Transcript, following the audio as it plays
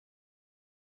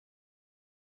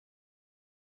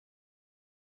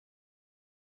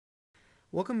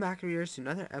Welcome back, viewers, to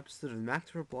another episode of the Mac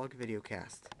Blog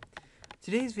Videocast.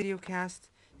 Today's videocast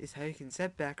is how you can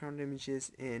set background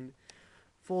images in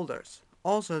folders.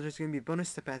 Also, there's going to be a bonus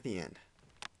step at the end.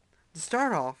 To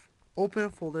start off, open a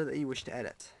folder that you wish to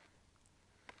edit.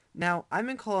 Now, I'm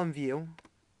in column view,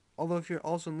 although if you're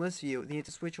also in list view, then you have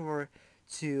to switch over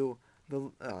to the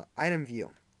item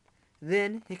view.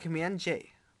 Then hit Command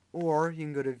J, or you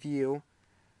can go to View,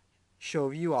 Show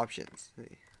View Options.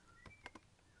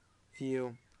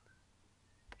 View,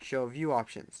 Show View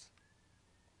Options.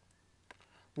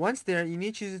 Once there, you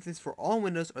need to choose if this is for all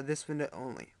windows or this window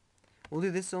only. We'll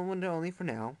do this window only for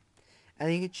now. And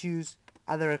then you can choose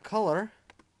either a color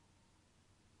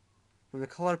from the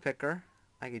color picker.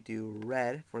 I could do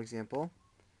red, for example,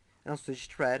 and I'll switch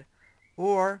to red.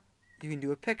 Or you can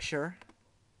do a picture.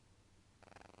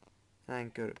 And I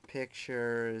can go to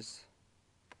Pictures,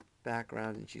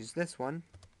 Background, and choose this one.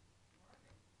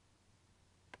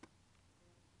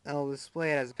 And I'll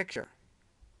display it as a picture.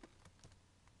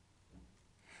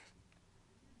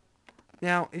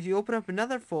 Now, if you open up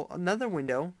another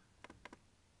window,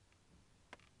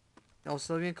 it'll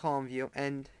still be in column view,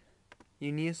 and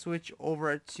you need to switch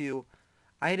over to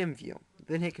item view.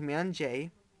 Then hit Command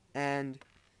J, and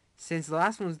since the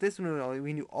last one was this window only, we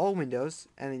can do all windows,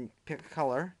 and then pick a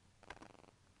color.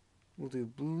 We'll do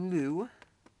blue,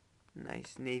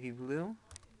 nice navy blue.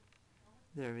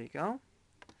 There we go.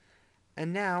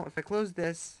 And now, if I close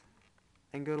this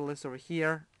and go to list over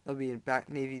here, it'll be in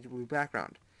navy blue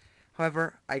background.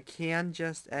 However, I can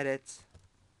just edit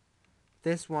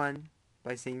this one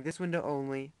by saying this window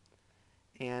only,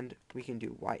 and we can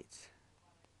do white.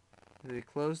 If we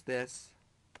close this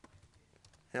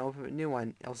and open a new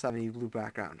one, it'll have a blue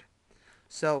background.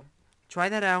 So, try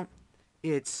that out.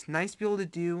 It's nice to be able to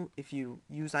do if you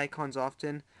use icons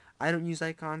often. I don't use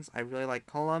icons. I really like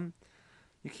column.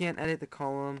 You can't edit the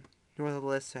column nor the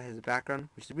list that has a background,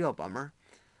 which is a real bummer.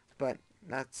 But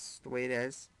that's the way it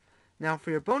is. Now, for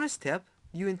your bonus tip,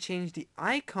 you can change the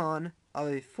icon of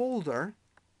a folder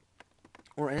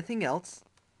or anything else.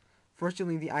 First, you'll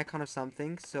need the icon of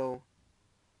something, so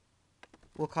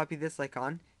we'll copy this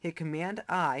icon, hit Command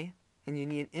I, and you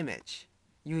need an image.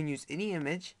 You can use any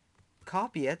image,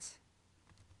 copy it.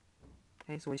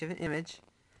 Okay, so once you have an image,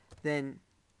 then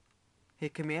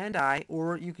hit Command I,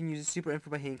 or you can use a super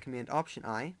info by hitting Command Option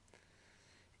I,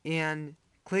 and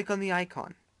click on the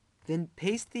icon. Then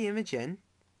paste the image in,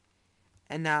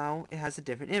 and now it has a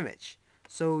different image.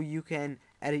 So you can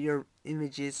edit your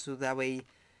images so that way,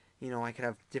 I could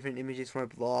have different images for my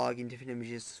blog and different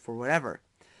images for whatever.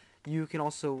 You can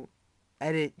also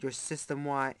edit your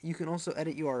system-wide. You can also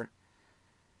edit your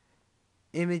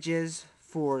images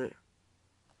for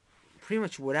pretty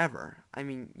much whatever. I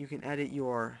mean, you can edit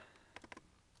your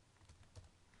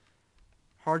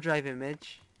hard drive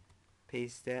image,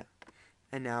 paste it,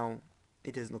 and now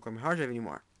it doesn't look like my hard drive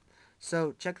anymore.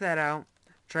 So check that out.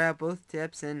 Try out both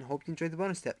tips and hope you enjoyed the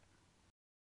bonus tip.